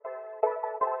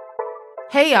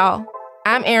Hey, y'all.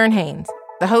 I'm Erin Haynes,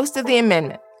 the host of The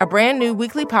Amendment, a brand new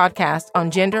weekly podcast on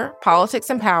gender, politics,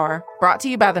 and power, brought to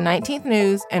you by the 19th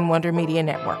News and Wonder Media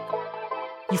Network.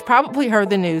 You've probably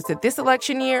heard the news that this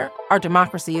election year, our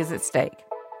democracy is at stake.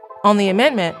 On The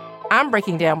Amendment, I'm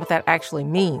breaking down what that actually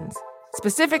means,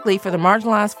 specifically for the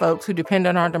marginalized folks who depend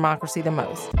on our democracy the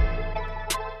most.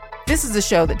 This is a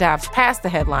show that dives past the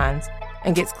headlines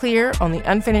and gets clear on the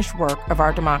unfinished work of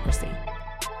our democracy.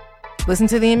 Listen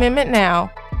to The Amendment now,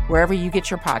 wherever you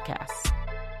get your podcasts.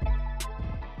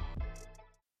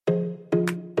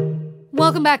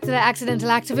 Welcome back to The Accidental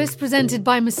Activist, presented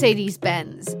by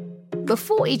Mercedes-Benz.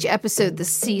 Before each episode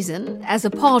this season, as a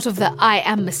part of the I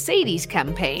Am Mercedes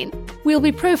campaign, we'll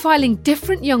be profiling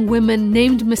different young women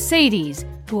named Mercedes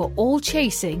who are all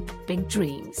chasing big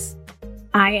dreams.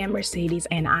 I am Mercedes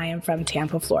and I am from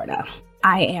Tampa, Florida.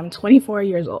 I am 24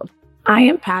 years old. I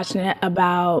am passionate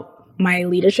about my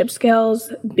leadership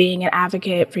skills, being an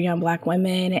advocate for young Black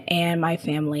women, and my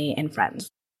family and friends.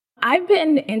 I've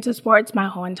been into sports my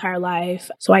whole entire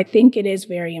life, so I think it is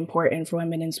very important for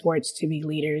women in sports to be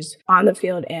leaders on the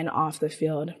field and off the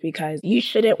field, because you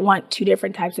shouldn't want two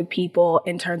different types of people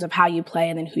in terms of how you play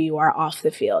and then who you are off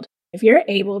the field. If you're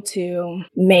able to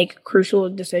make crucial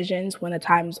decisions when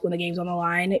the game's on the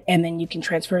line, and then you can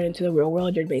transfer it into the real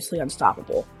world, you're basically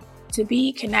unstoppable. To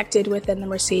be connected within the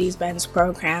Mercedes-Benz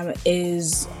program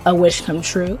is a wish come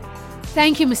true.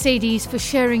 Thank you, Mercedes, for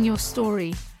sharing your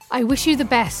story. I wish you the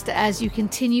best as you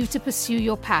continue to pursue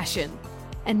your passion.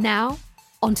 And now,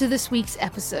 on to this week's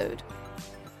episode.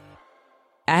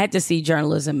 I had to see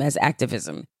journalism as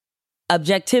activism.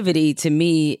 Objectivity, to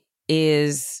me,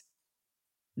 is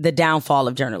the downfall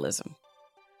of journalism.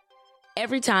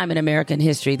 Every time in American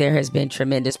history there has been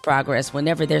tremendous progress,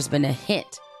 whenever there's been a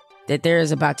hint that there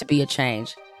is about to be a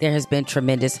change, there has been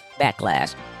tremendous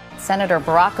backlash. Senator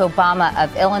Barack Obama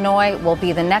of Illinois will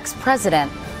be the next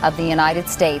president of the United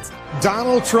States.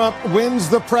 Donald Trump wins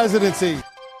the presidency.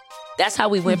 That's how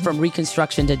we went from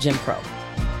Reconstruction to Jim Crow.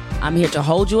 I'm here to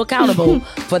hold you accountable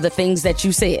for the things that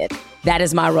you said. That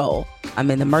is my role.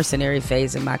 I'm in the mercenary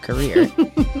phase of my career.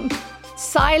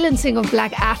 Silencing of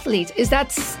Black athletes, is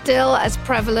that still as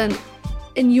prevalent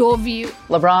in your view?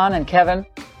 LeBron and Kevin,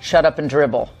 shut up and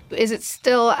dribble. Is it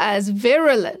still as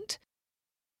virulent?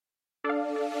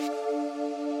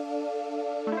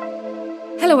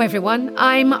 Hello everyone,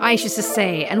 I'm Aisha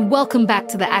Sasay, and welcome back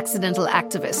to The Accidental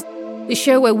Activist, the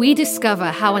show where we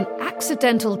discover how an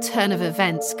accidental turn of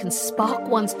events can spark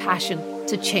one's passion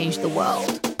to change the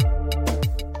world.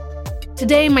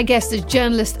 Today, my guest is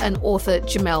journalist and author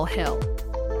Jemele Hill.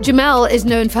 Jemele is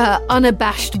known for her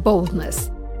unabashed boldness,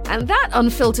 and that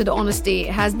unfiltered honesty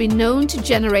has been known to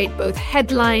generate both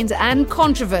headlines and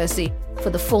controversy for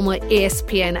the former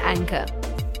ESPN anchor,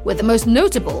 with the most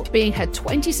notable being her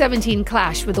 2017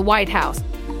 clash with the White House,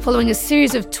 following a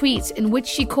series of tweets in which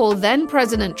she called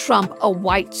then-President Trump a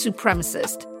white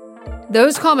supremacist.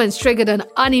 Those comments triggered an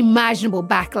unimaginable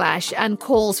backlash and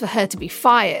calls for her to be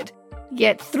fired.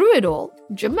 Yet through it all,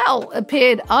 Jemele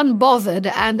appeared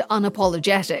unbothered and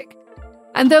unapologetic.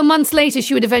 And though months later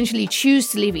she would eventually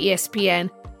choose to leave ESPN,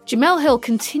 Jemele Hill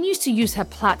continues to use her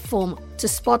platform to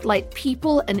spotlight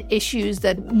people and issues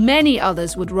that many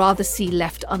others would rather see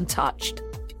left untouched.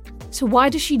 So why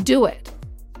does she do it?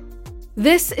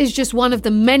 This is just one of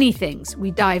the many things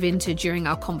we dive into during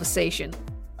our conversation,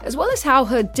 as well as how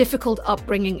her difficult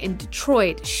upbringing in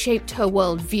Detroit shaped her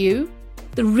worldview,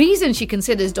 the reason she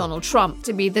considers Donald Trump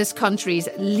to be this country's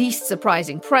least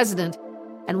surprising president,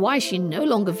 and why she no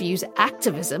longer views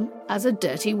activism as a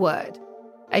dirty word.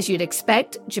 As you'd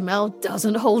expect, Jemele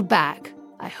doesn't hold back.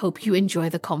 I hope you enjoy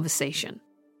the conversation.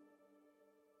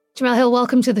 Jemele Hill,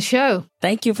 welcome to the show.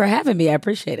 Thank you for having me. I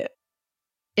appreciate it.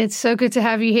 It's so good to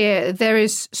have you here. There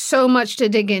is so much to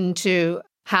dig into,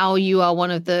 how you are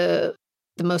one of the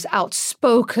most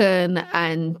outspoken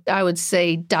and, I would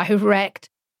say, direct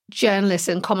journalists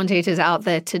and commentators out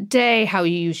there today, how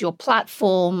you use your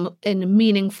platform in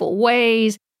meaningful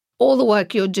ways, all the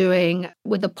work you're doing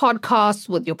with the podcast,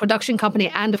 with your production company,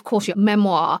 and of course your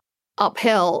memoir,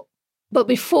 Uphill. But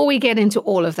before we get into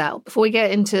all of that, before we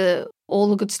get into all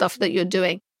the good stuff that you're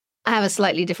doing, I have a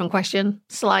slightly different question,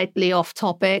 slightly off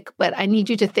topic, but I need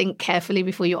you to think carefully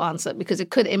before you answer because it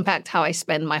could impact how I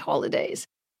spend my holidays.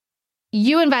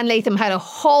 You and Van Latham had a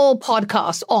whole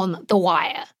podcast on The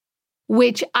Wire,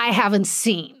 which I haven't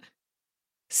seen.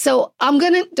 So I'm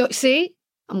going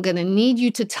to need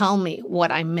you to tell me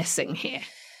what I'm missing here.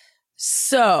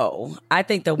 So I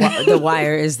think The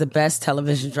Wire is the best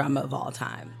television drama of all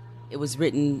time. It was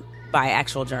written by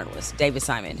actual journalist, David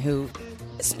Simon, who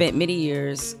spent many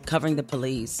years covering the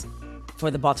police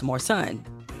for the Baltimore Sun.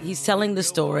 He's telling the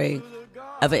story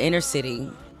of an inner city,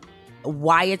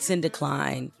 why it's in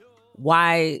decline,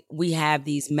 why we have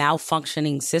these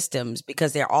malfunctioning systems,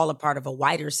 because they're all a part of a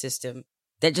wider system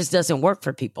that just doesn't work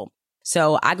for people.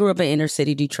 So I grew up in inner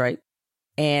city Detroit.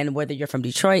 And whether you're from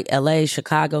Detroit, LA,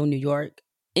 Chicago, New York,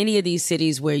 any of these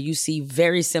cities where you see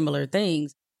very similar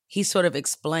things, he sort of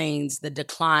explains the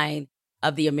decline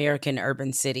of the American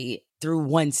urban city through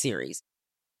one series.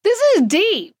 This is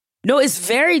deep. No, it's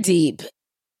very deep.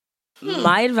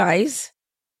 My advice,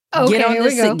 Okay,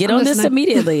 get on this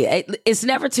immediately. It's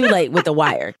never too late with The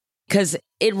Wire, because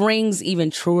it rings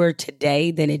even truer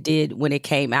today than it did when it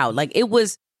came out. Like, it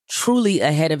was truly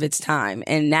ahead of its time.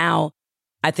 And now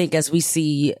I think as we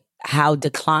see how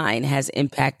decline has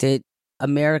impacted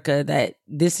America, that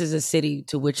this is a city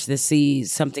to which this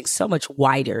sees something so much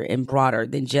wider and broader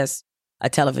than just a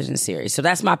television series. So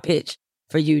that's my pitch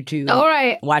for you to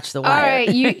watch The Wire. All right,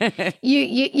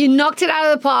 you knocked it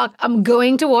out of the park. I'm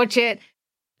going to watch it.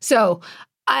 So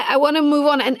I want to move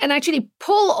on and actually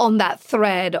pull on that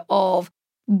thread of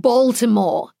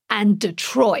Baltimore and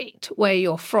Detroit, where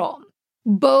you're from.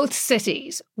 Both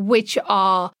cities which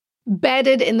are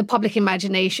bedded in the public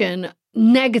imagination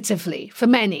negatively for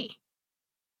many.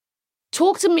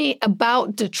 Talk to me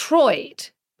about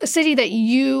Detroit, a city that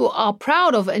you are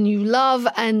proud of and you love,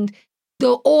 and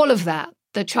all of that,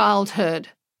 the childhood,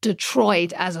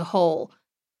 Detroit as a whole.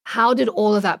 How did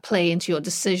all of that play into your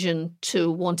decision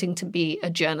to wanting to be a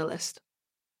journalist?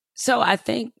 So I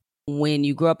think when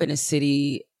you grow up in a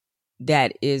city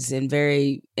that is in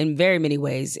very many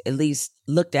ways, at least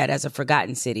looked at as a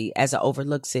forgotten city, as an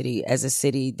overlooked city, as a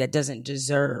city that doesn't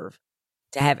deserve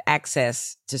to have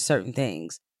access to certain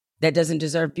things, that doesn't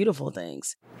deserve beautiful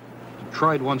things.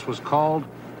 Detroit once was called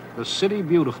the City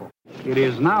Beautiful. It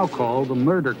is now called the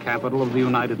murder capital of the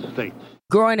United States.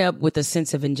 Growing up with a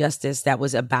sense of injustice that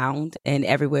was abound and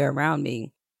everywhere around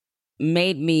me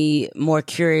made me more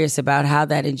curious about how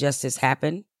that injustice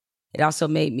happened. It also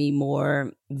made me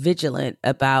more vigilant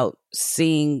about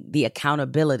seeing the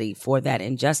accountability for that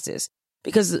injustice,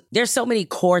 because there's so many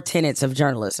core tenets of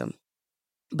journalism.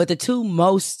 But the two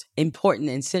most important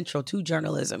and central to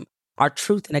journalism are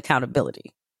truth and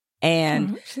accountability.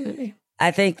 And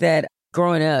I think that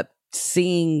growing up,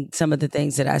 seeing some of the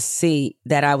things that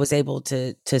I was able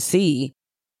to see,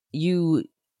 you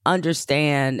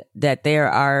understand that there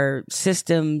are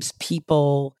systems,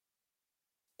 people,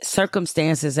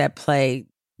 circumstances at play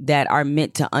that are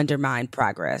meant to undermine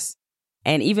progress.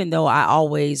 And even though I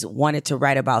always wanted to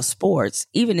write about sports,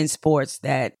 even in sports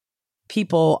that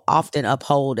people often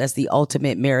uphold as the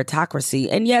ultimate meritocracy,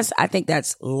 and yes, I think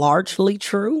that's largely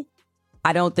true.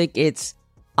 I don't think it's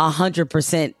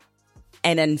 100%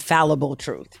 an infallible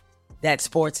truth that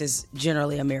sports is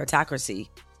generally a meritocracy.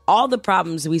 All the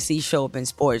problems we see show up in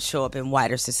sports show up in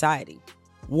wider society.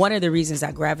 One of the reasons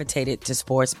I gravitated to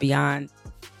sports, beyond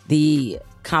the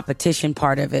competition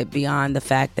part of it, beyond the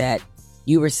fact that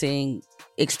you were seeing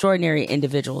extraordinary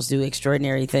individuals do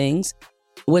extraordinary things,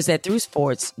 was that through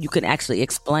sports, you could actually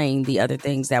explain the other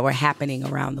things that were happening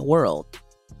around the world.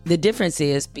 The difference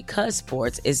is, because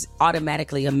sports is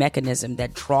automatically a mechanism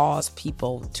that draws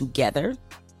people together,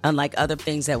 unlike other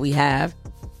things that we have,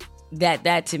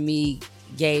 that to me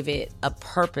gave it a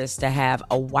purpose to have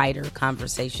a wider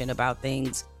conversation about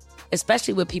things,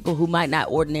 especially with people who might not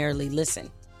ordinarily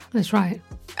listen. That's right.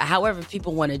 However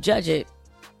people want to judge it,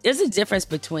 there's a difference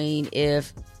between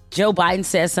if Joe Biden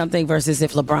says something versus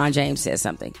if LeBron James says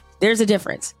something. There's a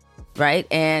difference, right?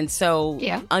 And so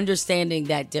understanding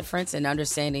that difference and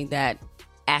understanding that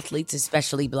athletes,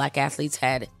 especially Black athletes,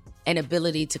 had an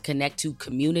ability to connect to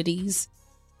communities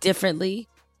differently,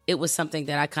 it was something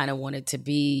that I kind of wanted to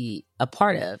be a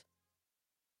part of.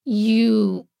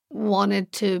 You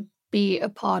wanted to be a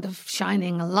part of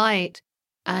shining a light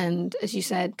and, as you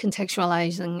said,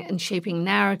 contextualizing and shaping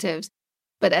narratives.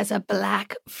 But as a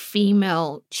Black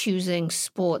female choosing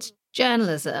sports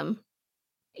journalism,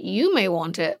 you may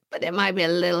want it, but it might be a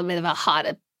little bit of a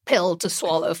harder pill to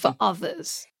swallow for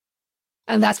others.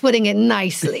 And that's putting it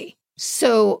nicely.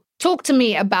 So talk to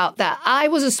me about that. I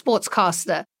was a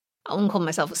sportscaster. I wouldn't call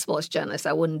myself a sports journalist.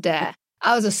 I wouldn't dare.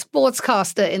 I was a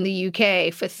sportscaster in the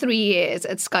UK for 3 years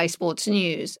at Sky Sports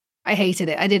News. I hated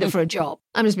it. I did it for a job.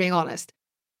 I'm just being honest.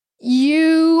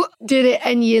 You did it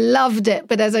and you loved it.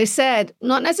 But as I said,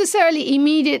 not necessarily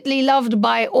immediately loved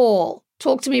by all.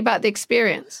 Talk to me about the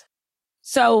experience.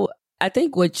 So I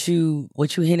think what you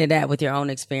hinted at with your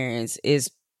own experience is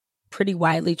pretty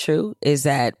widely true, is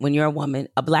that when you're a woman,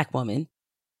 a Black woman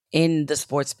in the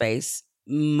sports space,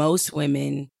 most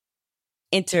women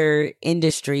enter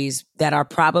industries that are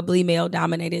probably male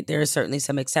dominated. There are certainly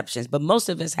some exceptions, but most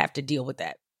of us have to deal with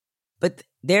that. But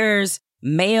there's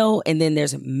male and then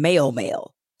there's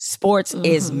male. Sports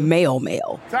is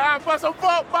male. Time for some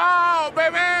football,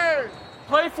 baby!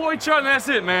 Play for each other, that's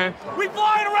it, man. We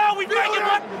flying around, we making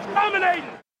money, dominating.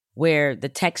 Where the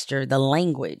texture, the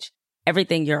language,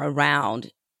 everything you're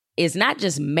around is not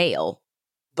just male,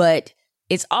 but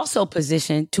it's also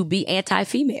positioned to be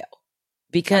anti-female.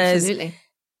 Because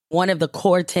one of the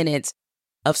core tenets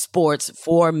of sports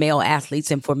for male athletes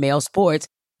and for male sports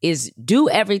is do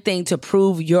everything to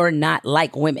prove you're not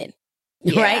like women.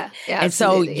 Right? Yeah, and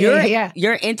so absolutely.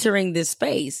 you're entering this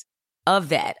space of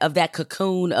that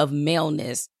cocoon of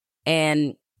maleness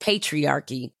and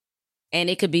patriarchy. And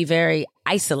it could be very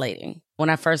isolating. When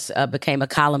I first became a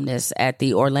columnist at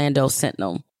the Orlando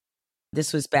Sentinel,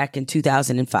 this was back in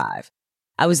 2005.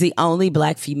 I was the only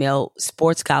Black female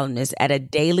sports columnist at a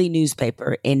daily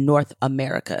newspaper in North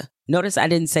America. Notice I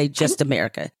didn't say just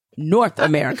America, North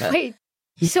America. Wait,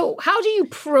 so how do you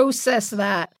process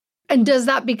that? And does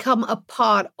that become a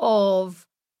part of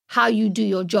how you do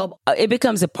your job? It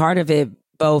becomes a part of it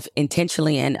both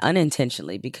intentionally and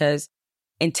unintentionally, because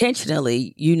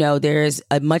intentionally, there is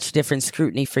a much different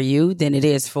scrutiny for you than it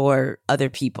is for other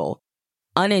people.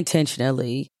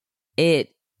 Unintentionally,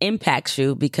 it impacts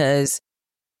you because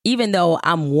even though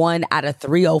I'm 1 out of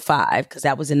 305, because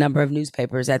that was the number of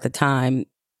newspapers at the time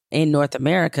in North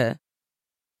America,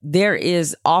 there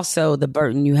is also the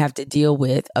burden you have to deal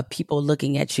with of people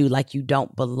looking at you like you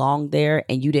don't belong there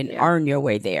and you didn't earn your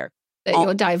way there.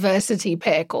 Your diversity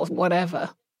pick or whatever.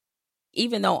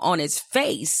 Even though on its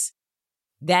face,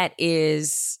 that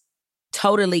is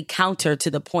totally counter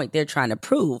to the point they're trying to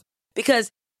prove.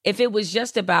 Because if it was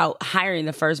just about hiring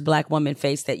the first Black woman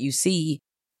face that you see,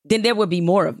 then there would be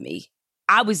more of me.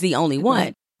 I was the only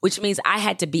one, which means I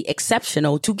had to be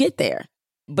exceptional to get there.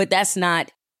 But that's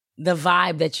not the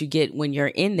vibe that you get when you're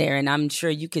in there. And I'm sure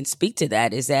you can speak to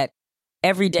that, is that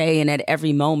every day and at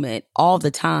every moment, all the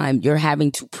time, you're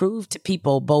having to prove to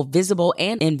people, both visible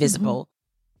and invisible,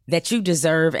 that you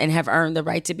deserve and have earned the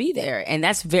right to be there. And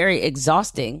that's very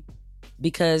exhausting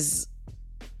because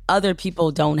other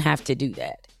people don't have to do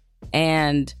that.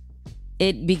 And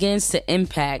it begins to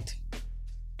impact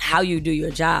how you do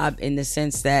your job, in the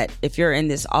sense that if you're in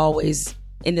this always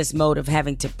in this mode of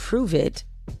having to prove it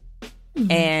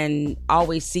and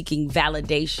always seeking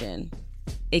validation,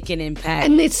 it can impact.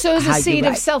 And it sows a seed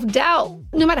of self-doubt,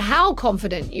 no matter how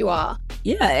confident you are.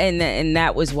 Yeah, and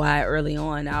that was why early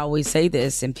on I always say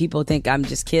this, and people think I'm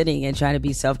just kidding and trying to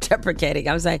be self-deprecating.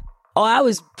 I was like, I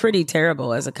was pretty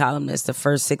terrible as a columnist the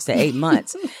first 6 to 8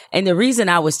 months. And the reason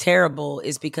I was terrible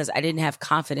is because I didn't have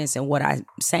confidence in what I'm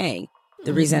saying.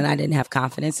 The reason I didn't have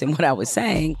confidence in what I was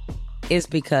saying is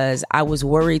because I was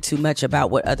worried too much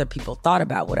about what other people thought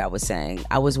about what I was saying.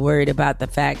 I was worried about the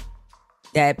fact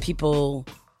that people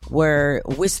were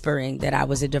whispering that I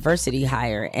was a diversity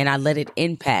hire, and I let it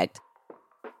impact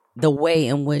the way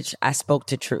in which I spoke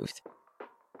to truth.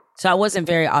 So I wasn't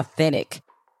very authentic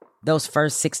those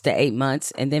first 6 to 8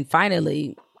 months. And then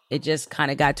finally, it just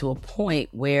kind of got to a point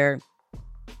where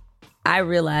I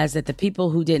realized that the people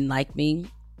who didn't like me,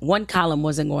 one column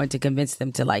wasn't going to convince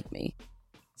them to like me.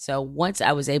 So once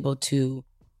I was able to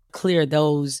clear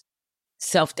those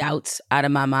self-doubts out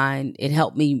of my mind, it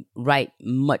helped me write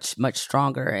much, much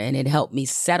stronger. And it helped me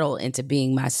settle into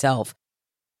being myself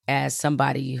as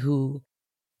somebody who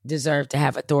deserved to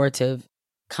have authoritative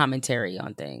commentary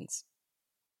on things.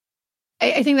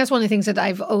 I think that's one of the things that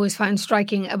I've always found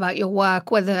striking about your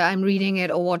work, whether I'm reading it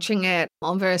or watching it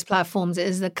on various platforms,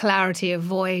 is the clarity of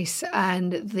voice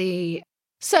and the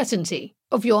certainty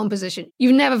of your own position.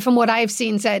 You've never, from what I've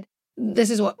seen, said,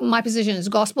 this is what my position is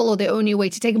gospel or the only way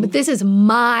to take it, but this is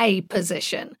my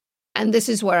position and this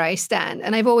is where I stand.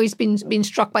 And I've always been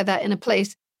struck by that in a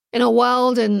place, in a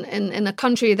world and in a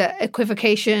country that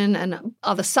equivocation and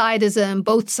other sidism,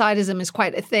 both sidism is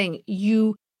quite a thing.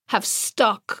 You have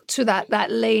stuck to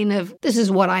that lane of this is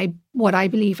what I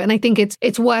believe. And I think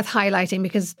it's worth highlighting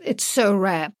because it's so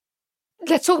rare.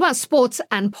 Let's talk about sports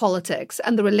and politics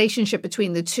and the relationship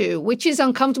between the two, which is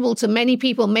uncomfortable to many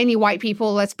people, many white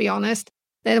people, let's be honest.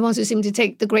 They're the ones who seem to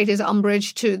take the greatest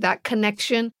umbrage to that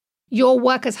connection. Your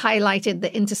work has highlighted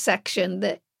the intersection,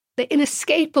 the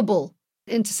inescapable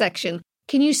intersection.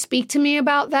 Can you speak to me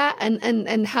about that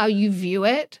and how you view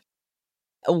it?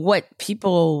 What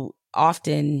people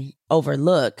often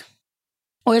overlook,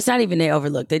 or it's not even they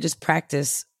overlook, they just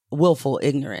practice willful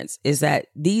ignorance, is that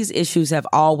these issues have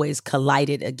always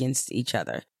collided against each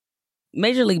other.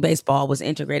 Major League Baseball was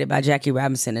integrated by Jackie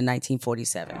Robinson in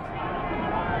 1947.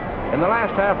 In the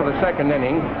last half of the second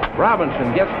inning,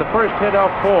 Robinson gets the first hit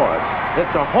off fourth.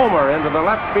 It's a homer into the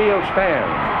left field stand.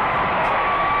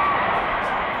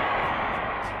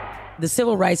 The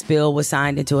Civil Rights Bill was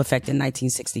signed into effect in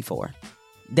 1964.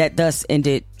 That thus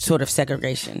ended sort of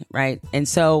segregation, right? And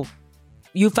so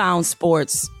you found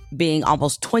sports being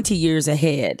almost 20 years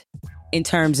ahead in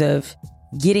terms of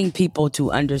getting people to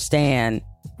understand,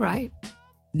 right,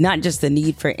 not just the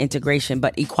need for integration,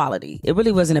 but equality. It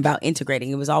really wasn't about integrating.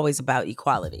 It was always about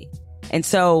equality. And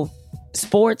so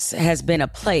sports has been a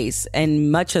place,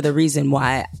 and much of the reason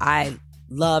why I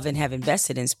love and have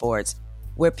invested in sports,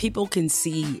 where people can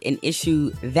see an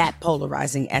issue that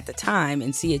polarizing at the time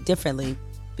and see it differently,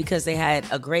 because they had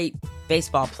a great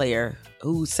baseball player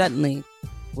who suddenly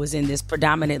was in this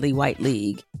predominantly white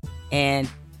league and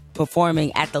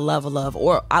performing at the level of,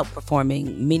 or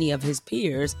outperforming many of his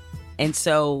peers. And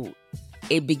so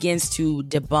it begins to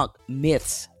debunk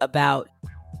myths about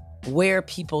where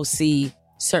people see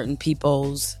certain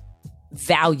people's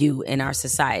value in our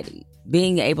society,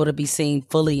 being able to be seen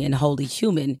fully and wholly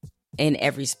human in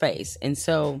every space. And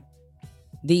so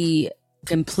the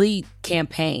complete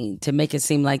campaign to make it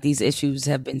seem like these issues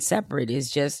have been separate is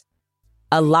just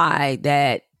a lie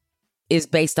that is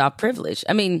based off privilege.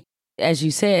 I mean, as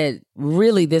you said,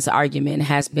 really this argument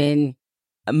has been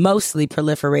mostly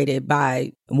proliferated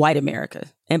by white America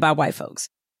and by white folks.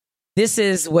 This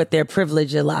is what their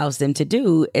privilege allows them to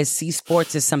do, is see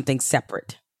sports as something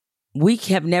separate. We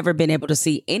have never been able to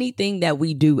see anything that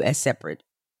we do as separate.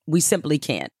 We simply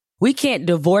can't. We can't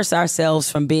divorce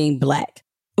ourselves from being Black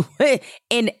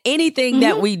in anything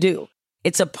that we do.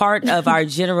 It's a part of our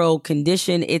general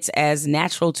condition. It's as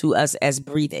natural to us as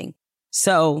breathing.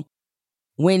 So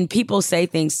when people say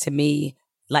things to me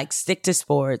like stick to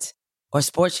sports, or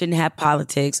sports shouldn't have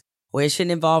politics, or it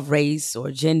shouldn't involve race or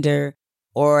gender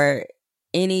or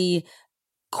any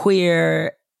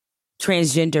queer,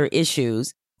 transgender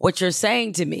issues, what you're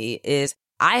saying to me is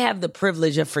I have the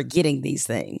privilege of forgetting these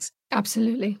things.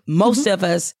 Absolutely. Most of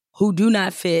us who do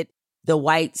not fit the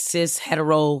white, cis,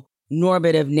 hetero,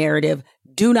 normative narrative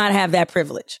do not have that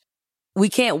privilege. We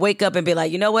can't wake up and be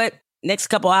like, you know what? Next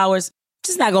couple hours,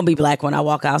 just not going to be Black when I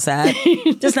walk outside.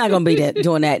 Just not going to be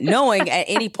doing that. Knowing at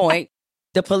any point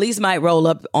the police might roll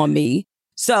up on me.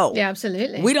 So yeah,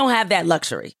 absolutely. We don't have that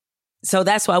luxury. So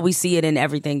that's why we see it in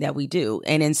everything that we do.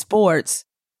 And in sports,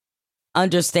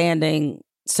 understanding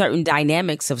certain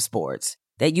dynamics of sports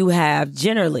that you have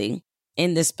generally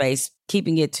in this space,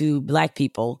 keeping it to Black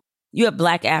people, you have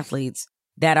Black athletes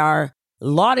that are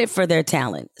lauded for their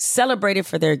talent, celebrated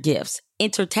for their gifts,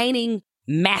 entertaining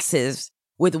masses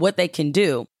with what they can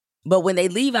do. But when they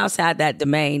leave outside that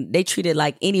domain, they treat it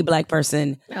like any Black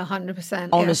person 100%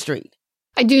 on the street.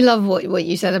 I do love what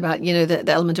you said about, the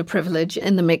element of privilege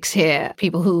in the mix here.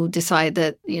 People who decide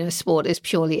that, sport is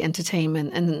purely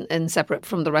entertainment and separate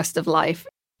from the rest of life.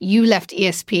 You left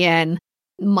ESPN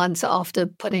months after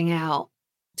putting out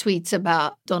tweets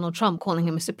about Donald Trump, calling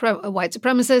him a white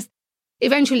supremacist.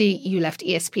 Eventually, you left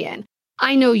ESPN.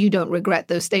 I know you don't regret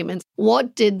those statements.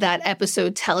 What did that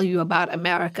episode tell you about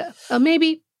America? Or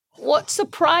maybe what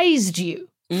surprised you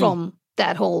from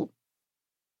that whole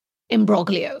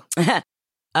imbroglio?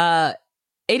 It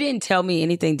didn't tell me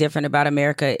anything different about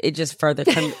America. It just further,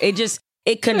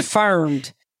 it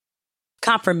confirmed.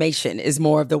 Confirmation is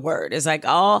more of the word. It's like,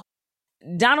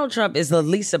 Donald Trump is the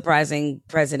least surprising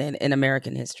president in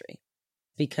American history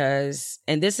because,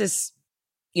 and this is,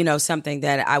 something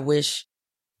that I wish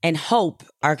and hope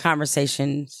our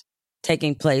conversations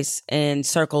taking place in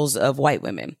circles of white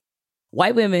women.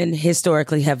 White women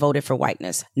historically have voted for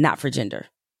whiteness, not for gender.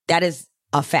 That is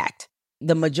a fact.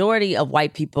 The majority of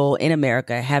white people in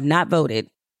America have not voted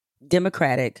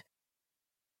Democratic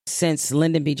since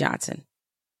Lyndon B. Johnson.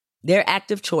 Their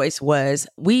active choice was,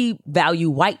 we value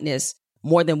whiteness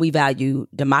more than we value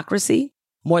democracy,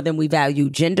 more than we value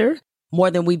gender, more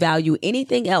than we value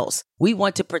anything else. We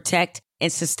want to protect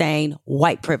and sustain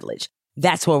white privilege.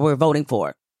 That's what we're voting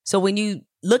for. So when you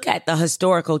look at the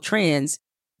historical trends,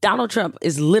 Donald Trump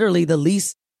is literally the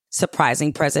least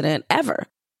surprising president ever.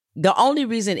 The only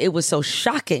reason it was so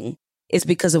shocking is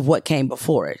because of what came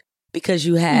before it. Because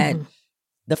you had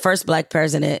the first Black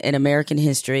president in American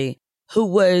history who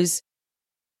was,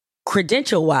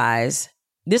 credential-wise,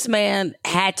 this man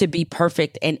had to be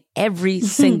perfect in every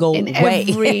single way.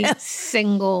 Every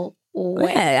single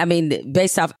way. Yeah, I mean,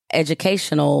 based off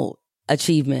educational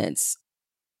achievements.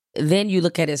 Then you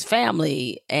look at his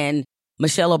family and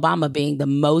Michelle Obama being the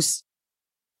most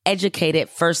educated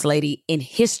first lady in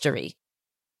history.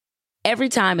 Every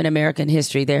time in American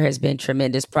history, there has been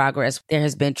tremendous progress. There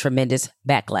has been tremendous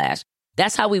backlash.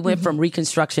 That's how we went from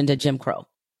Reconstruction to Jim Crow.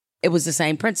 It was the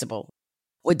same principle.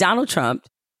 With Donald Trump,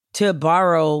 to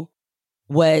borrow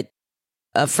what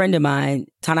a friend of mine,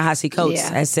 Ta-Nehisi Coates,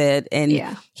 has said, and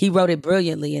he wrote it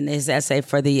brilliantly in his essay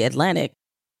for The Atlantic,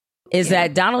 is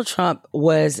that Donald Trump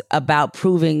was about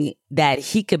proving that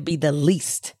he could be the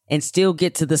least and still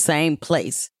get to the same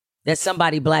place that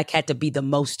somebody Black had to be the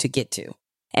most to get to.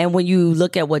 And when you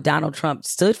look at what Donald Trump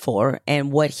stood for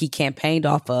and what he campaigned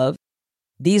off of,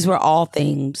 these were all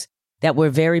themes that were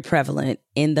very prevalent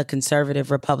in the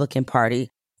conservative Republican Party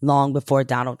long before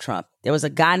Donald Trump. There was a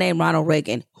guy named Ronald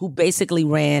Reagan who basically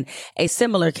ran a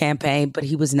similar campaign, but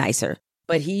he was nicer.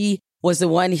 But he was the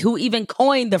one who even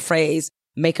coined the phrase,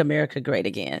 "Make America Great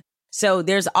Again." So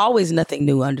there's always nothing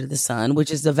new under the sun, which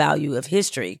is the value of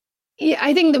history. Yeah,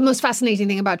 I think the most fascinating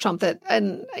thing about Trump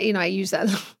I use that,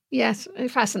 yes,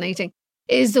 fascinating,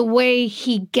 is the way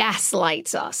he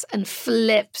gaslights us and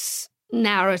flips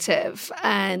narrative.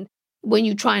 And when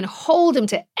you try and hold him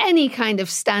to any kind of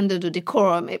standard or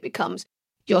decorum, it becomes,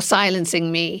 you're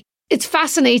silencing me. It's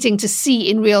fascinating to see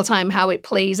in real time how it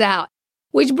plays out,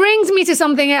 which brings me to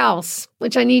something else,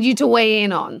 which I need you to weigh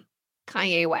in on.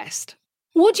 Kanye West.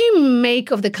 What do you make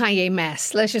of the Kanye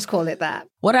mess? Let's just call it that.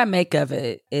 What I make of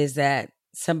it is that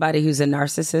somebody who's a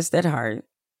narcissist at heart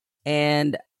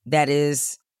and that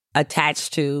is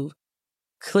attached to,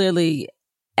 clearly,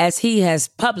 as he has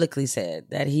publicly said,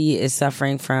 that he is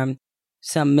suffering from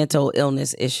some mental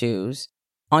illness issues,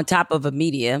 on top of a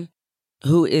media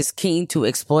who is keen to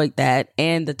exploit that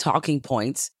and the talking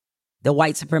points, the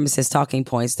white supremacist talking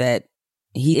points that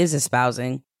he is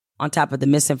espousing, on top of the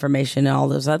misinformation and all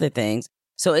those other things.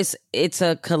 So it's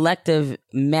a collective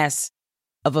mess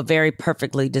of a very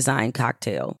perfectly designed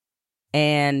cocktail.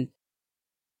 And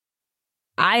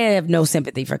I have no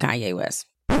sympathy for Kanye West.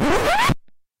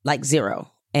 Like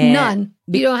zero. And none.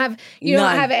 You don't have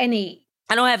any.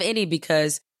 I don't have any,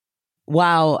 because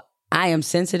while I am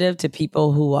sensitive to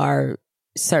people who are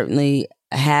certainly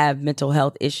have mental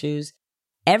health issues,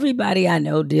 everybody I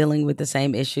know dealing with the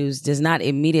same issues does not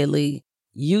immediately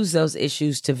use those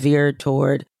issues to veer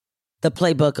toward the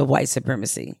playbook of white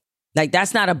supremacy. Like,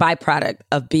 that's not a byproduct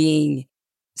of being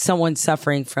someone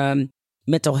suffering from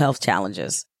mental health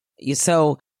challenges.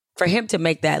 So for him to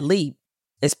make that leap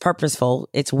is purposeful,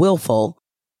 it's willful,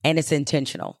 and it's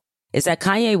intentional. Is that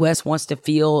Kanye West wants to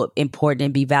feel important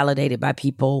and be validated by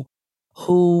people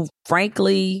who,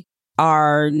 frankly,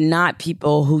 are not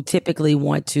people who typically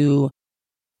want to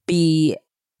be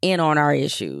in on our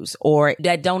issues or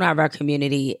that don't have our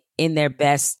community in their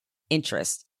best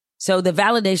interest. So the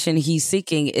validation he's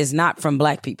seeking is not from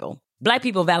Black people. Black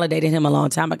people validated him a long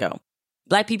time ago.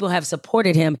 Black people have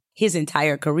supported him his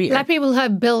entire career. Black people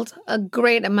have built a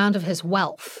great amount of his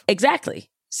wealth. Exactly.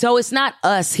 So it's not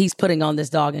us he's putting on this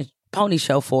dog and pony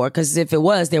show for, because if it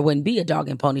was, there wouldn't be a dog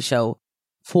and pony show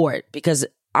for it, because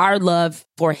our love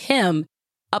for him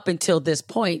up until this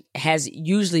point has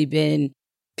usually been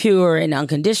pure and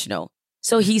unconditional.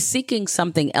 So he's seeking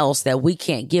something else that we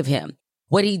can't give him.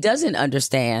 What he doesn't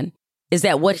understand is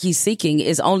that what he's seeking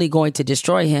is only going to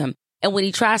destroy him. And when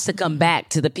he tries to come back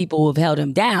to the people who have held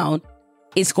him down,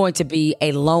 it's going to be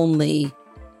a lonely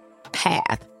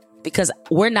path, because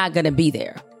we're not going to be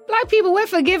there. Black people, we're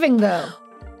forgiving, though.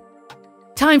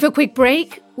 Time for a quick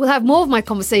break. We'll have more of my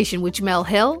conversation with Jemele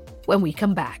Hill when we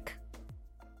come back.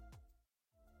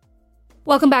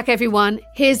 Welcome back, everyone.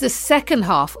 Here's the second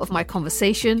half of my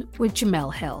conversation with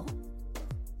Jemele Hill.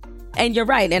 And you're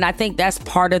right. And I think that's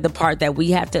part of the part that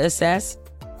we have to assess.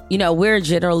 You know, we're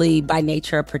generally by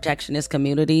nature a protectionist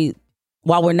community.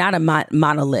 While we're not a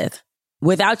monolith,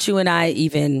 without you and I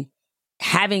even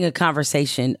having a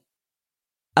conversation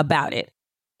about it,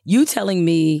 you telling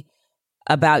me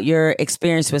about your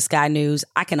experience with Sky News,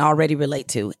 I can already relate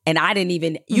to. And I didn't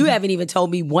even, you haven't even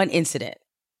told me one incident,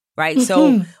 right?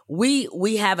 So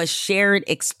we have a shared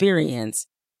experience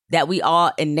that we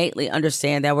all innately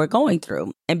understand that we're going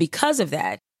through. And because of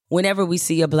that, whenever we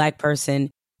see a Black person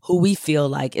who we feel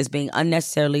like is being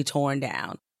unnecessarily torn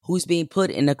down, who's being put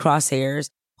in the crosshairs,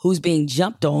 who's being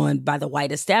jumped on by the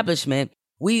white establishment,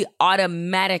 we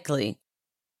automatically,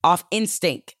 off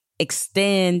instinct,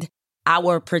 extend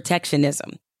our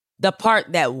protectionism, the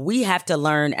part that we have to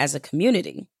learn as a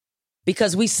community,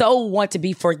 because we so want to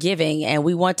be forgiving and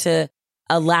we want to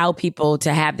allow people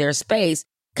to have their space.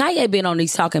 Kanye been on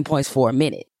these talking points for a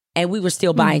minute and we were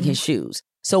still buying his shoes.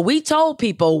 So we told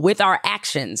people with our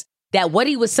actions that what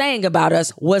he was saying about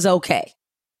us was okay.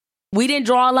 We didn't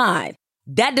draw a line.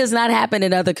 That does not happen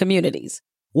in other communities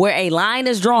where a line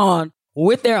is drawn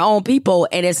with their own people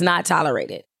and it's not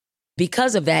tolerated.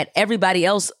 Because of that, everybody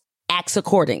else acts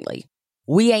accordingly.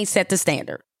 We ain't set the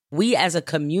standard. We as a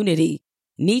community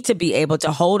need to be able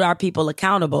to hold our people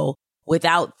accountable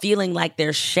without feeling like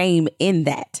there's shame in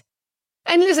that.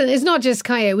 And listen, it's not just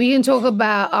Kanye. We can talk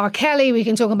about R. Kelly. We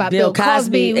can talk about Bill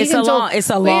Cosby. It's a long we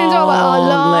can talk about a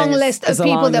long list of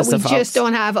people that we folks. just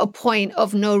don't have a point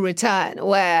of no return,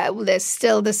 where there's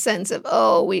still the sense of,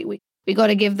 we got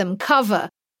to give them cover.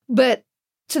 But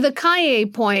to the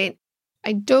Kanye point,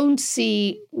 I don't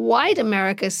see white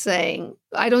America saying,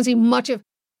 I don't see much of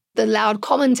the loud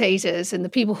commentators and the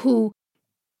people who,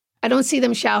 I don't see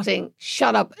them shouting,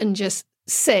 shut up and just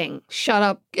sing, shut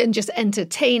up and just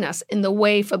entertain us. In the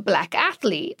way for Black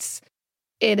athletes,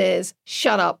 it is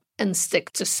shut up and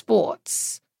stick to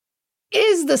sports.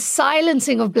 Is the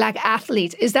silencing of Black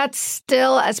athletes, is that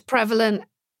still as prevalent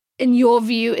in your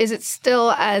view? Is it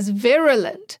still as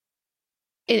virulent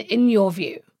in your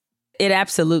view? It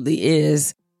absolutely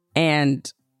is. And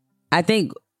I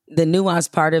think the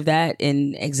nuanced part of that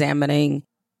in examining,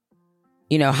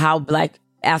 how Black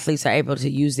athletes are able to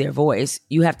use their voice,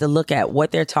 you have to look at what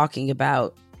they're talking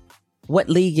about, what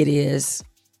league it is,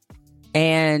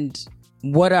 and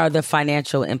what are the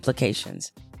financial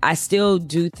implications. I still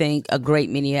do think a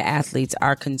great many athletes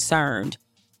are concerned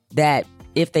that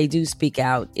if they do speak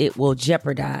out, it will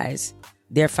jeopardize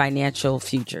their financial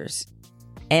futures.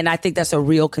 And I think that's a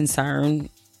real concern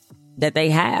that they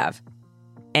have.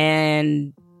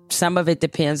 And some of it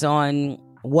depends on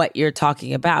what you're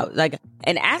talking about. Like,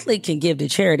 an athlete can give to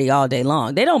charity all day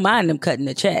long. They don't mind them cutting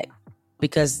a check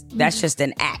because that's just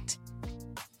an act.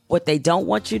 What they don't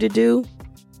want you to do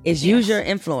is use your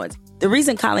influence. The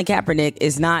reason Colin Kaepernick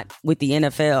is not with the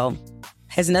NFL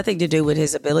has nothing to do with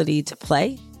his ability to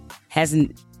play, has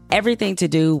everything to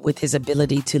do with his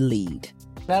ability to lead.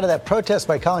 Out of that protest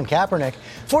by Colin Kaepernick,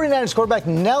 49ers quarterback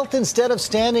knelt instead of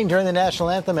standing during the national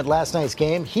anthem at last night's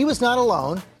game. He was not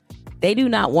alone. They do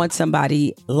not want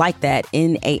somebody like that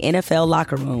in a NFL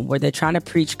locker room where they're trying to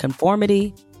preach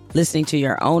conformity, listening to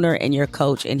your owner and your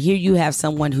coach. And here you have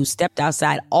someone who stepped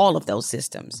outside all of those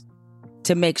systems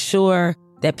to make sure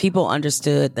that people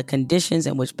understood the conditions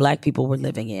in which Black people were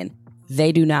living in.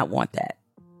 They do not want that.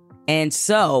 And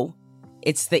so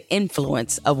it's the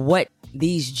influence of what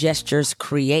these gestures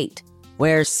create,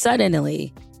 where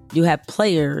suddenly you have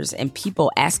players and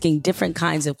people asking different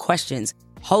kinds of questions,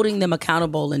 holding them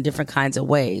accountable in different kinds of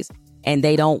ways. And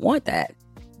they don't want that.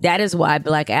 That is why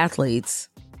Black athletes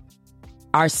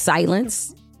are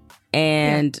silenced.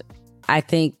 And I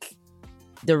think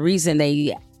the reason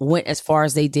they went as far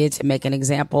as they did to make an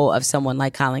example of someone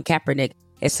like Colin Kaepernick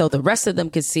is so the rest of them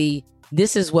could see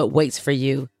this is what waits for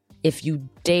you if you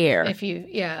dare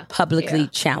publicly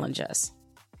challenge us.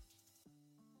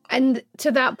 And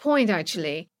to that point,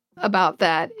 actually, about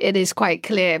that, it is quite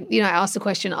clear. I asked the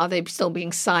question, are they still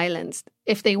being silenced?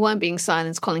 If they weren't being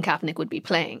silenced, Colin Kaepernick would be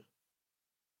playing.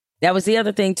 That was the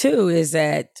other thing, too, is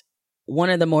that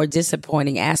one of the more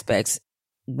disappointing aspects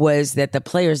was that the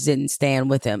players didn't stand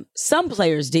with him. Some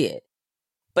players did,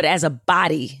 but as a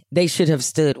body, they should have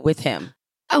stood with him.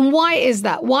 And why is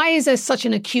that? Why is there such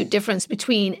an acute difference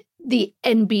between the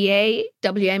NBA,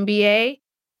 WNBA,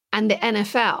 and the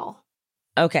NFL?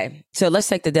 Okay, so let's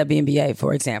take the WNBA,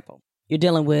 for example. You're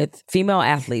dealing with female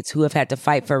athletes who have had to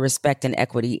fight for respect and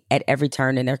equity at every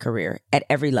turn in their career, at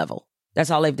every level.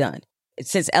 That's all they've done.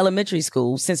 Since elementary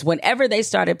school, since whenever they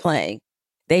started playing,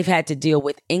 they've had to deal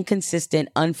with inconsistent,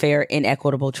 unfair,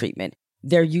 inequitable treatment.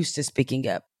 They're used to speaking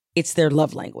up. It's their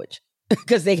love language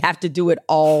because they have to do it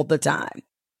all the time.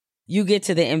 You get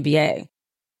to the NBA.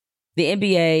 The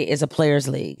NBA is a players'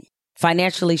 league,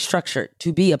 financially structured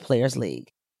to be a players'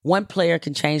 league. One player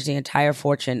can change the entire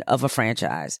fortune of a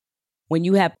franchise. When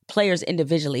you have players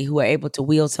individually who are able to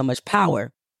wield so much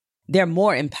power, they're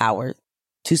more empowered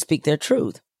to speak their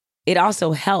truth. It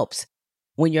also helps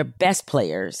when your best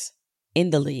players in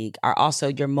the league are also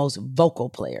your most vocal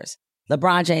players.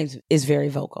 LeBron James is very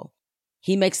vocal.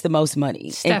 He makes the most money.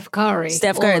 Steph Curry,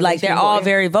 like they're all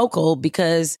very vocal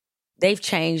because they've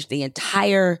changed the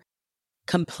entire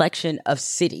complexion of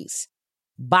cities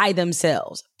by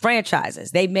themselves,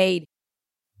 franchises. They've made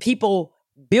people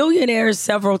billionaires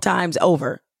several times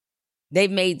over. They've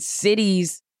made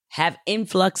cities have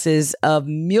influxes of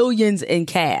millions in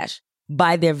cash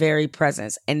by their very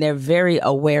presence, and they're very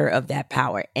aware of that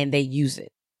power, and they use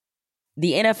it.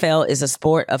 The NFL is a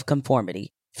sport of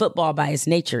conformity. Football, by its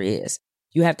nature, is.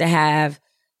 You have to have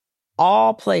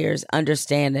all players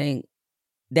understanding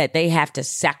that they have to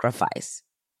sacrifice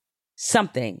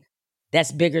something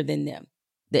that's bigger than them.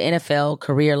 The NFL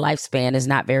career lifespan is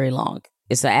not very long.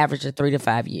 It's an average of 3 to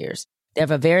 5 years. They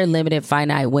have a very limited,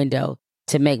 finite window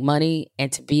to make money and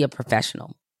to be a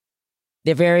professional.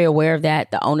 They're very aware of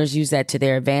that. The owners use that to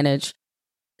their advantage.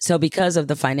 So because of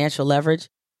the financial leverage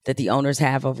that the owners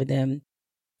have over them,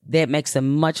 that makes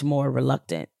them much more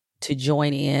reluctant to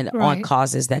join in on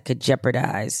causes that could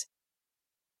jeopardize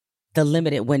the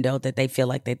limited window that they feel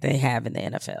like that they have in the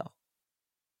NFL.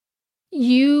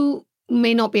 You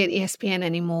may not be at ESPN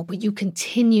anymore, but you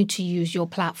continue to use your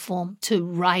platform to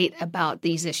write about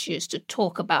these issues, to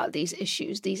talk about these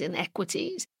issues, these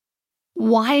inequities.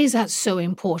 Why is that so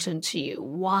important to you?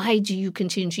 Why do you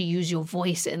continue to use your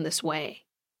voice in this way?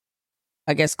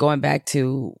 I guess going back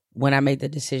to when I made the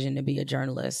decision to be a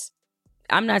journalist,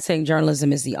 I'm not saying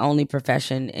journalism is the only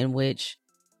profession in which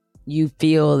you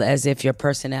feel as if your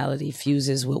personality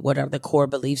fuses with what are the core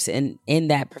beliefs in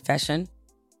that profession.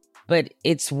 But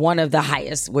it's one of the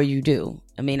highest where you do.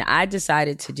 I mean, I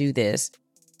decided to do this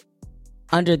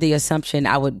under the assumption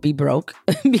I would be broke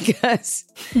because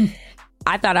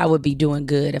I thought I would be doing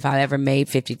good if I ever made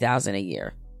 $50,000 a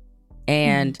year.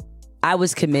 And I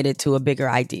was committed to a bigger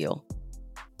ideal.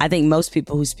 I think most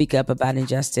people who speak up about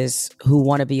injustice, who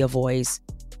want to be a voice,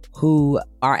 who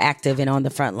are active and on the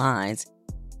front lines,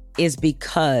 is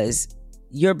because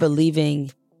you're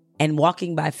believing and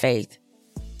walking by faith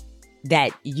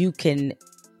that you can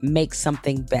make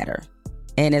something better.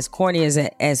 And as corny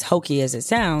as hokey as it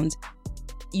sounds,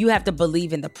 you have to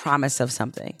believe in the promise of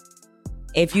something.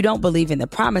 If you don't believe in the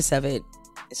promise of it,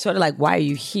 it's sort of like, why are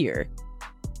you here?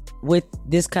 With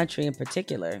this country in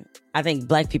particular, I think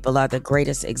Black people are the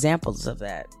greatest examples of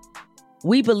that.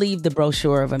 We believe the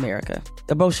brochure of America.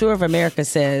 The brochure of America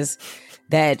says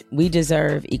that we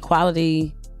deserve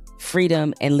equality,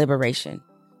 freedom, and liberation.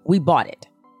 We bought it.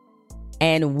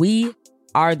 And we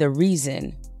are the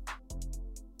reason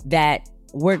that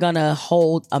we're going to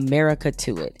hold America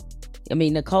to it. I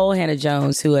mean, Nicole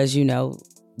Hannah-Jones, who, as you know,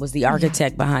 was the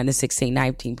architect behind the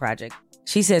 1619 Project,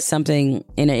 she said something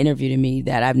in an interview to me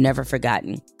that I've never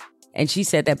forgotten. And she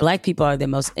said that Black people are the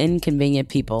most inconvenient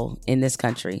people in this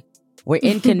country. We're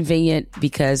inconvenient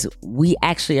because we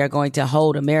actually are going to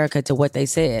hold America to what they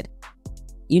said.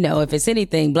 You know, if it's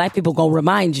anything, Black people going to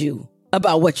remind you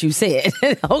about what you said.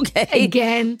 Okay.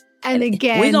 Again and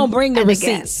again. We're going to bring the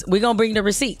receipts. We're going to bring the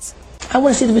receipts. I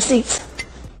want to see the receipts.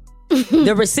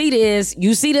 The receipt is,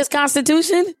 you see this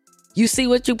Constitution? You see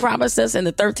what you promised us in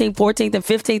the 13th, 14th, and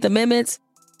 15th Amendments?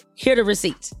 Here are the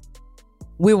receipts.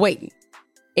 We're waiting.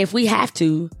 If we have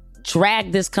to,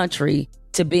 drag this country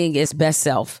to being its best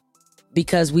self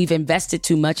because we've invested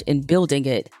too much in building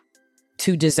it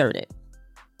to desert it.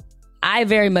 I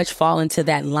very much fall into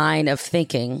that line of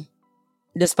thinking,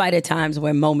 despite at times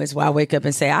when moments where I wake up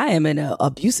and say, I am in an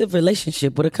abusive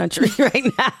relationship with a country right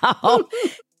now.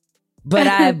 But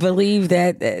I believe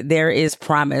that there is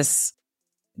promise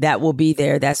that will be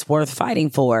there that's worth fighting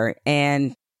for.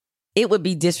 And it would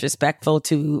be disrespectful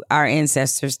to our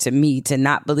ancestors, to me, to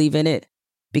not believe in it,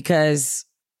 because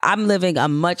I'm living a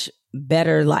much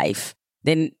better life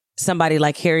than somebody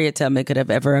like Harriet Tubman could have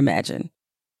ever imagined.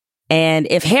 And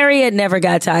if Harriet never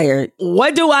got tired,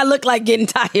 what do I look like getting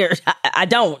tired? I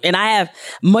don't. And I have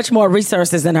much more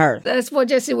resources than her. That's what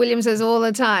Jesse Williams says all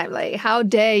the time. Like, how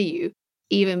dare you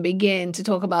even begin to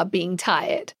talk about being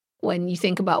tired when you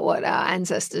think about what our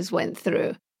ancestors went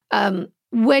through?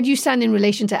 Where do you stand in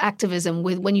relation to activism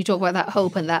when you talk about that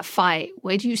hope and that fight?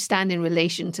 Where do you stand in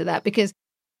relation to that? Because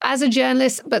as a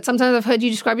journalist, but sometimes I've heard you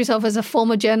describe yourself as a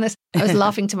former journalist. I was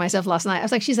laughing to myself last night. I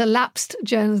was like, she's a lapsed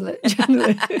journalist.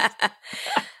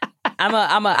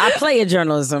 I play in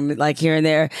journalism like here and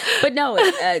there, but no,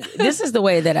 this is the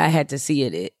way that I had to see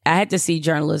it. I had to see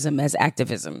journalism as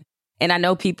activism. And I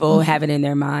know people have it in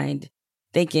their mind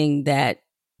thinking that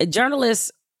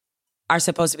journalists are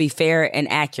supposed to be fair and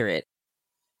accurate.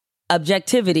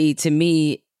 Objectivity to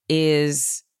me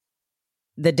is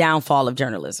the downfall of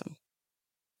journalism.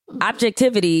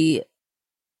 Objectivity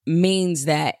means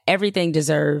that everything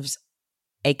deserves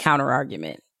a counter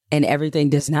argument and everything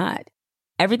does not.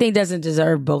 Everything doesn't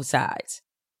deserve both sides.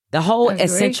 The whole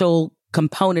essential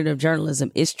component of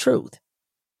journalism is truth.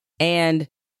 And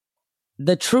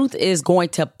the truth is going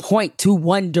to point to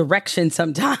one direction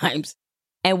sometimes.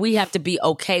 And we have to be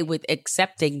okay with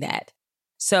accepting that.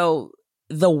 So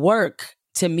the work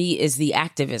to me is the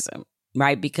activism,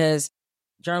 right? Because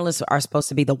journalists are supposed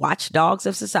to be the watchdogs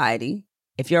of society.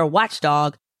 If you're a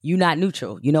watchdog, you're not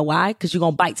neutral. You know why? Because you're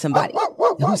going to bite somebody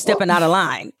who's stepping out of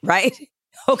line, right?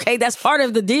 Okay, that's part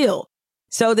of the deal.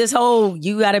 So this whole,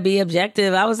 you got to be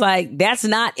objective. I was like, that's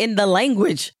not in the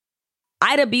language.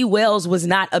 Ida B. Wells was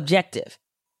not objective.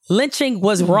 Lynching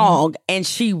was wrong, and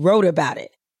she wrote about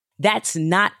it. That's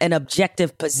not an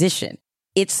objective position.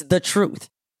 It's the truth.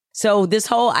 So this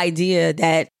whole idea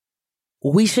that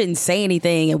we shouldn't say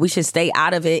anything and we should stay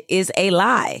out of it is a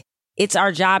lie. It's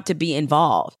our job to be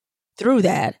involved. Through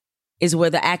that is where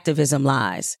the activism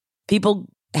lies. People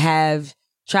have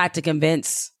tried to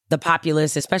convince the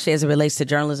populace, especially as it relates to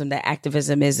journalism, that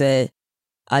activism is a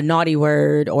naughty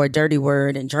word or a dirty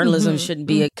word, and journalism shouldn't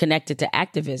be connected to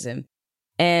activism.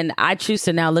 And I choose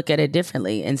to now look at it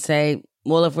differently and say,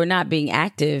 well, if we're not being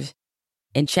active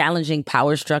in challenging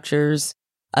power structures,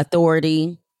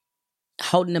 authority,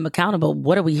 holding them accountable,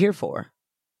 what are we here for?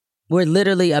 We're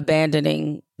literally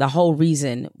abandoning the whole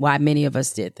reason why many of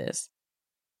us did this.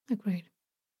 Agreed.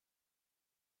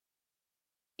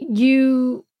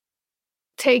 You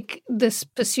take this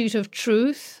pursuit of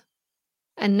truth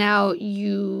and now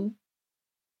you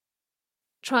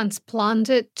transplant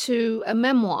it to a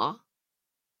memoir.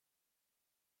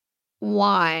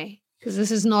 Why? Because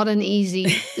this is not an easy.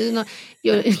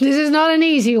 This is not an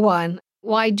easy one.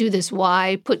 Why do this?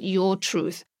 Why put your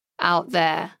truth out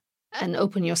there and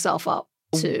open yourself up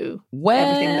to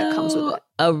everything that comes with it?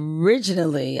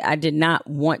 Originally, I did not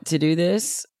want to do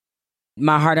this.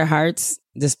 My heart of hearts,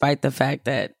 despite the fact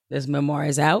that this memoir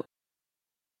is out,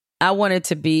 I wanted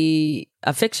to be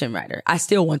a fiction writer. I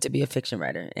still want to be a fiction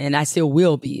writer, and I still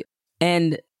will be.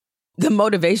 And the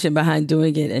motivation behind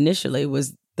doing it initially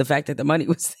was the fact that the money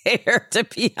was there, to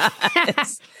be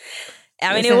honest.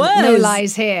 I mean, it was. No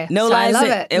lies here. No so lies. I love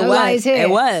it. It no was. lies here. It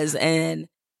was. And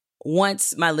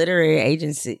once my literary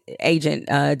agent,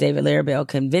 David Larrabell,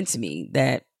 convinced me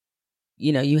that,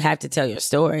 you have to tell your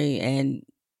story. And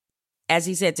as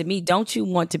he said to me, don't you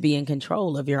want to be in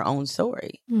control of your own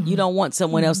story? Mm-hmm. You don't want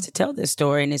someone else to tell this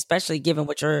story. And especially given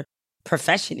what your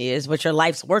profession is, what your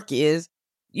life's work is,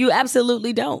 you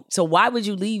absolutely don't. So why would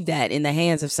you leave that in the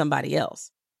hands of somebody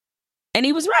else? And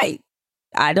he was right.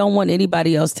 I don't want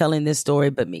anybody else telling this story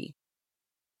but me.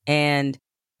 And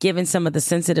given some of the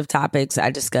sensitive topics I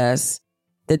discuss,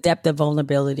 the depth of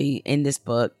vulnerability in this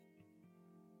book,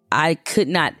 I could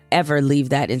not ever leave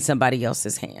that in somebody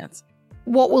else's hands.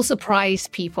 What will surprise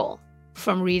people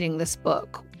from reading this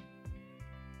book?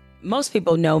 Most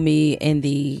people know me in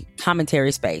the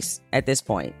commentary space at this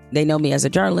point. They know me as a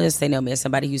journalist. They know me as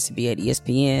somebody who used to be at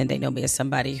ESPN. They know me as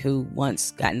somebody who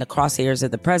once got in the crosshairs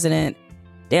of the president.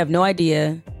 They have no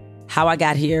idea how I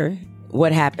got here,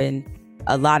 what happened,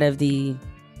 a lot of the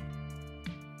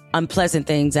unpleasant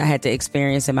things I had to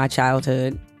experience in my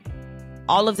childhood.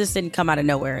 All of this didn't come out of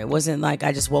nowhere. It wasn't like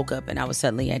I just woke up and I was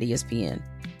suddenly at ESPN.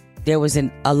 There was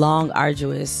a long,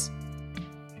 arduous,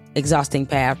 exhausting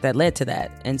path that led to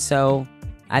that. And so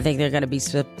I think they're going to be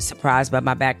surprised by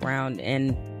my background.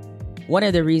 And one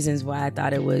of the reasons why I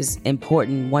thought it was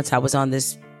important once I was on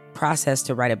this process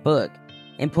to write a book,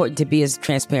 important to be as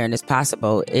transparent as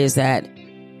possible, is that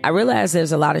I realize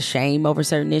there's a lot of shame over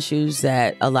certain issues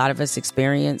that a lot of us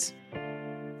experience.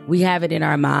 We have it in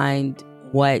our mind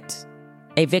what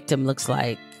a victim looks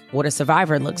like, what a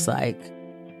survivor looks like,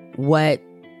 what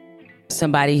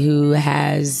somebody who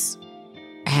has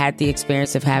had the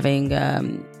experience of having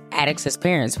addicts as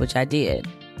parents, which I did.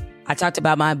 I talked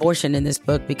about my abortion in this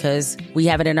book because we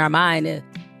have it in our mind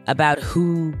about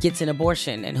who gets an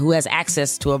abortion and who has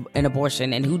access to an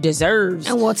abortion and who deserves.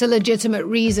 And what's a legitimate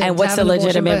reason. And what's a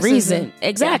legitimate reason.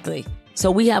 Exactly. Yeah.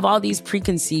 So we have all these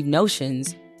preconceived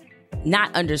notions,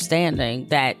 not understanding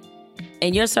that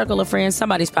in your circle of friends,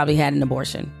 somebody's probably had an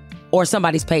abortion or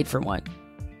somebody's paid for one.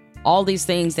 All these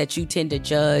things that you tend to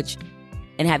judge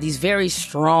and have these very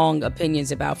strong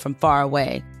opinions about from far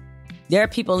away. There are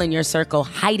people in your circle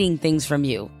hiding things from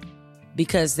you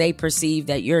because they perceive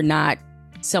that you're not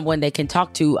someone they can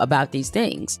talk to about these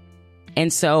things.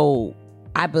 And so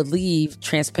I believe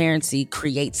transparency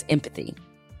creates empathy.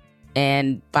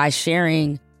 And by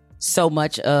sharing so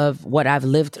much of what I've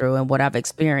lived through and what I've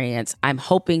experienced, I'm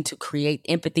hoping to create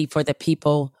empathy for the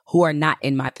people who are not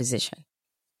in my position.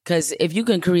 Because if you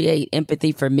can create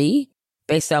empathy for me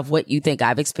based off what you think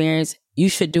I've experienced, you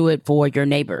should do it for your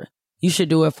neighbor. You should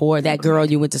do it for that girl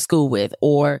you went to school with,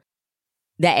 or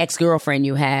that ex-girlfriend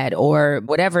you had, or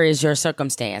whatever is your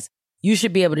circumstance. You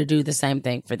should be able to do the same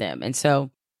thing for them. And so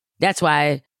that's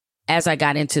why, as I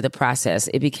got into the process,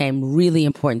 it became really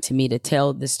important to me to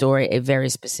tell the story a very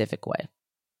specific way.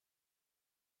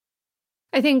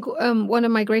 I think one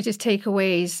of my greatest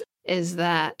takeaways is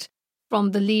that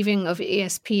from the leaving of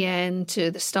ESPN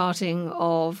to the starting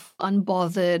of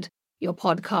Unbothered, your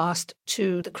podcast,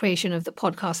 to the creation of the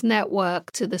podcast network,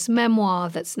 to this memoir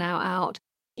that's now out,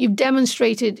 you've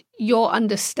demonstrated your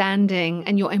understanding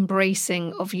and your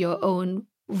embracing of your own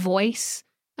voice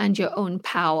and your own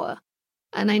power.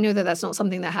 And I know that that's not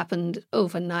something that happened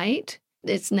overnight.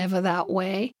 It's never that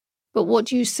way. But what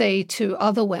do you say to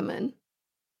other women,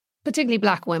 particularly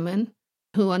Black women,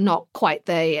 who are not quite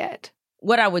there yet?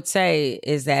 What I would say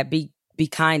is that be be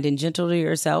kind and gentle to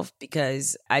yourself,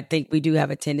 because I think we do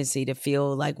have a tendency to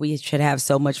feel like we should have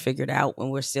so much figured out when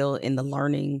we're still in the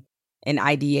learning and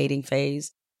ideating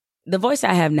phase. The voice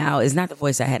I have now is not the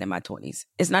voice I had in my 20s.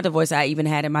 It's not the voice I even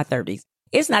had in my 30s.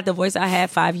 It's not the voice I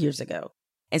had 5 years ago.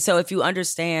 And so if you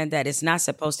understand that it's not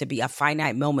supposed to be a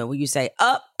finite moment where you say,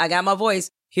 I got my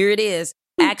voice, here it is.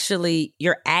 Actually,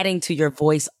 you're adding to your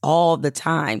voice all the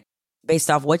time based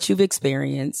off what you've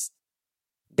experienced,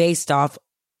 based off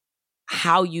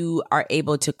how you are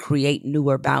able to create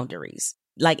newer boundaries.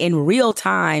 Like in real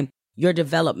time, your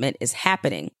development is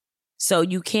happening. So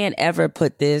you can't ever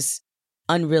put this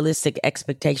unrealistic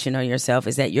expectation on yourself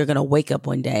is that you're going to wake up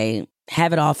one day,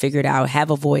 have it all figured out,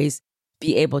 have a voice,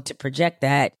 be able to project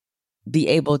that, be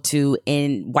able to,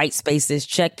 in white spaces,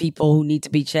 check people who need to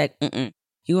be checked.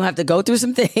 You will have to go through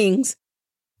some things.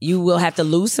 You will have to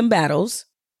lose some battles.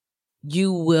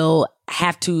 You will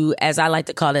have to, as I like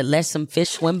to call it, let some fish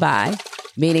swim by,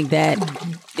 meaning that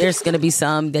there's going to be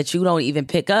some that you don't even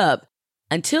pick up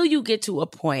until you get to a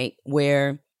point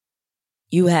where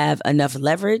you have enough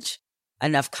leverage,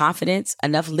 enough confidence,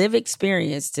 enough lived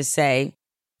experience to say,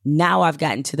 now I've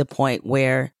gotten to the point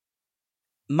where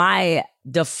my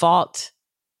default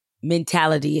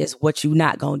mentality is what you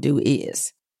not going to do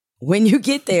is. When you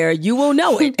get there, you will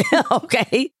know it,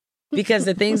 okay? Because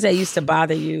the things that used to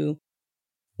bother you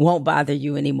won't bother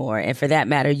you anymore. And for that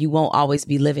matter, you won't always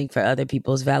be living for other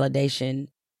people's validation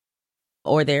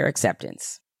or their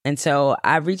acceptance. And so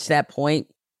I reached that point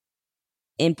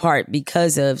in part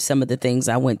because of some of the things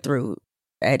I went through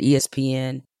at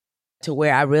ESPN, to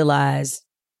where I realized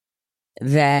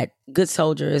that good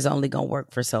soldier is only going to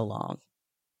work for so long.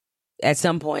 At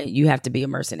some point, you have to be a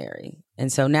mercenary.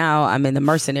 And so now I'm in the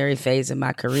mercenary phase of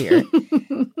my career.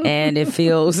 And it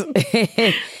feels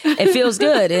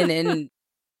good. And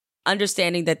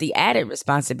understanding that the added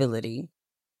responsibility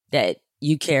that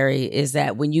you carry is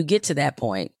that when you get to that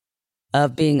point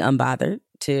of being unbothered,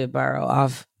 to borrow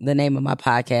off the name of my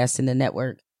podcast and the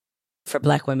network for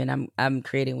Black women I'm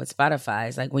creating with Spotify,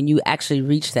 is like when you actually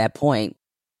reach that point,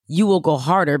 you will go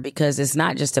harder because it's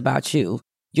not just about you.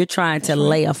 You're trying to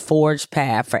lay a forged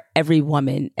path for every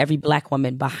woman, every Black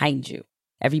woman behind you,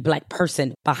 every Black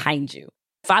person behind you.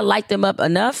 If I light them up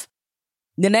enough,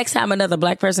 the next time another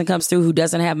Black person comes through who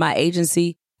doesn't have my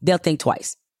agency, they'll think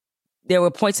twice. There were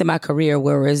points in my career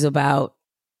where it was about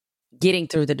getting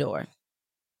through the door.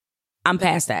 I'm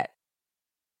past that.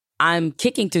 I'm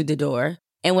kicking through the door.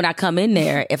 And when I come in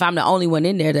there, if I'm the only one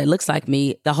in there that looks like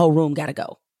me, the whole room got to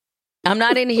go. I'm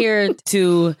not in here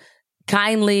to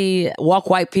kindly walk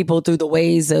white people through the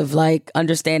ways of like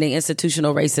understanding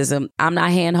institutional racism. I'm not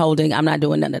hand holding. I'm not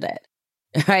doing none of that.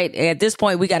 Right. At this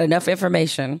point, we got enough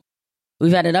information.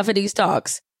 We've had enough of these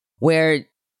talks where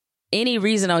any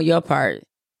reason on your part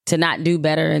to not do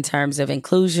better in terms of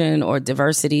inclusion or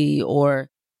diversity or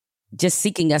just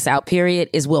seeking us out, period,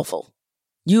 is willful.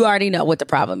 You already know what the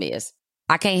problem is.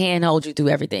 I can't handhold you through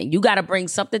everything. You got to bring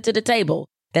something to the table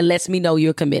that lets me know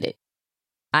you're committed.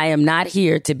 I am not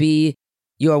here to be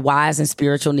your wise and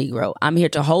spiritual Negro. I'm here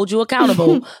to hold you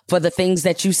accountable for the things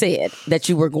that you said that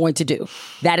you were going to do.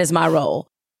 That is my role.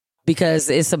 Because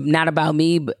it's not about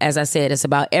me, but as I said, it's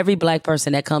about every Black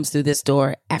person that comes through this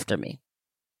door after me.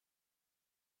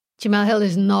 Jemele Hill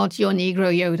is not your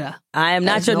Negro Yoda. I am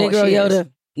not your Negro Yoda.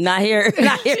 Not here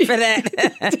for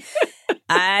that.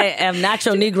 I am not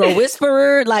your Negro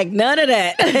whisperer. Like none of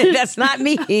that. That's not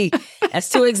me. That's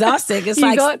too exhausting. It's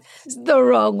you got the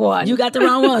wrong one. You got the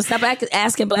wrong one. Stop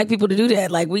asking Black people to do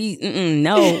that. Like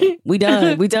no, we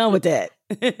done. We done with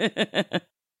that.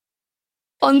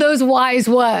 On those wise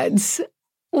words,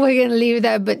 we're going to leave it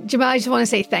there. But Jemele, I just want to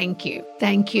say thank you.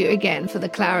 Thank you again for the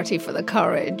clarity, for the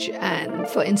courage, and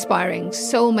for inspiring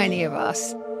so many of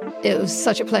us. It was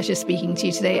such a pleasure speaking to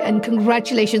you today. And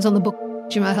congratulations on the book,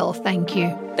 Jemele Hill. Thank you.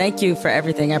 Thank you for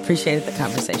everything. I appreciated the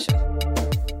conversation.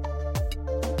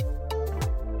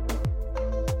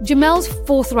 Jemele's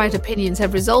forthright opinions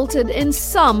have resulted in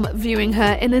some viewing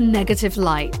her in a negative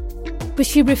light. But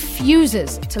she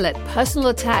refuses to let personal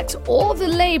attacks or the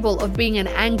label of being an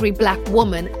angry Black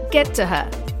woman get to her.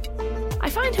 I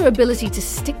find her ability to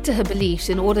stick to her beliefs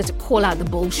in order to call out the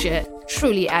bullshit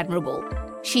truly admirable.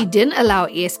 She didn't allow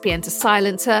ESPN to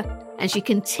silence her, and she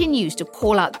continues to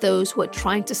call out those who are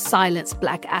trying to silence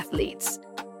Black athletes.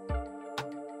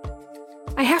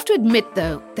 I have to admit,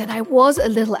 though, that I was a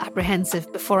little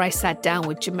apprehensive before I sat down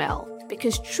with Jemele,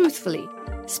 because truthfully,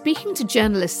 speaking to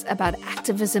journalists about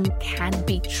activism can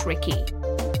be tricky.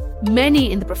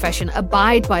 Many in the profession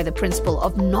abide by the principle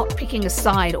of not picking a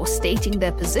side or stating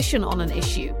their position on an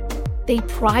issue. They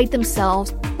pride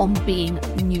themselves on being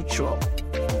neutral.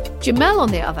 Jemele, on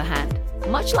the other hand,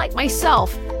 much like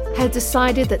myself, has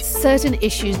decided that certain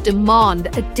issues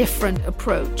demand a different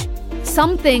approach.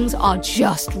 Some things are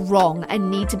just wrong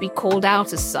and need to be called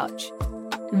out as such.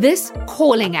 This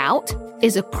calling out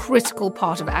is a critical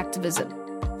part of activism.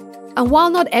 And while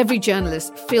not every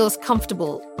journalist feels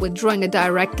comfortable with drawing a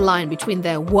direct line between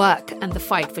their work and the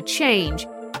fight for change,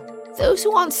 those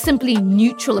who aren't simply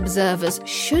neutral observers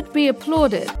should be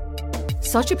applauded.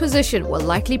 Such a position will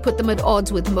likely put them at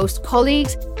odds with most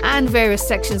colleagues and various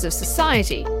sections of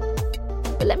society.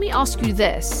 But let me ask you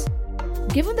this.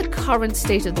 Given the current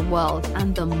state of the world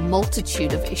and the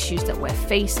multitude of issues that we're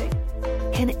facing,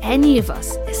 can any of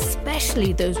us,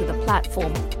 especially those with a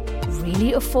platform,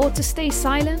 really afford to stay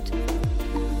silent?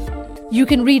 You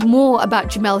can read more about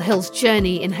Jemele Hill's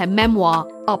journey in her memoir,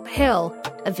 Uphill,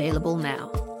 available now.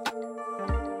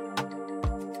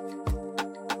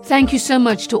 Thank you so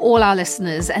much to all our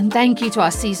listeners, and thank you to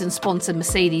our season sponsor,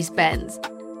 Mercedes-Benz.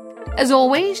 As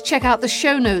always, check out the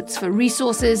show notes for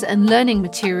resources and learning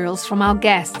materials from our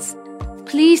guests.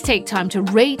 Please take time to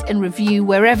rate and review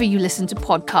wherever you listen to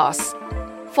podcasts.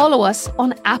 Follow us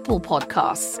on Apple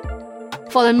Podcasts.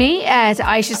 Follow me at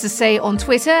Aisha Sasay on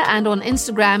Twitter and on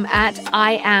Instagram at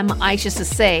I am Aisha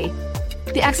Sasay.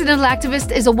 The Accidental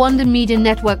Activist is a Wonder Media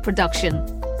Network production.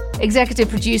 Executive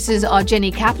producers are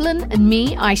Jenny Kaplan and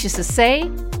me, Aisha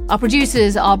Sasay. Our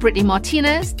producers are Brittany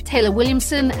Martinez, Taylor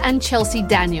Williamson, and Chelsea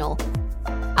Daniel.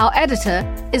 Our editor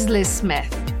is Liz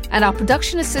Smith, and our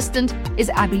production assistant is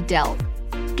Abby Delp.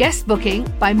 Guest booking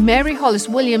by Mary Hollis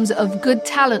Williams of Good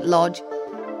Talent Lodge,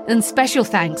 and special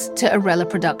thanks to Arella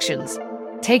Productions.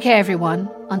 Take care, everyone.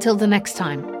 Until the next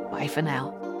time, bye for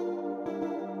now.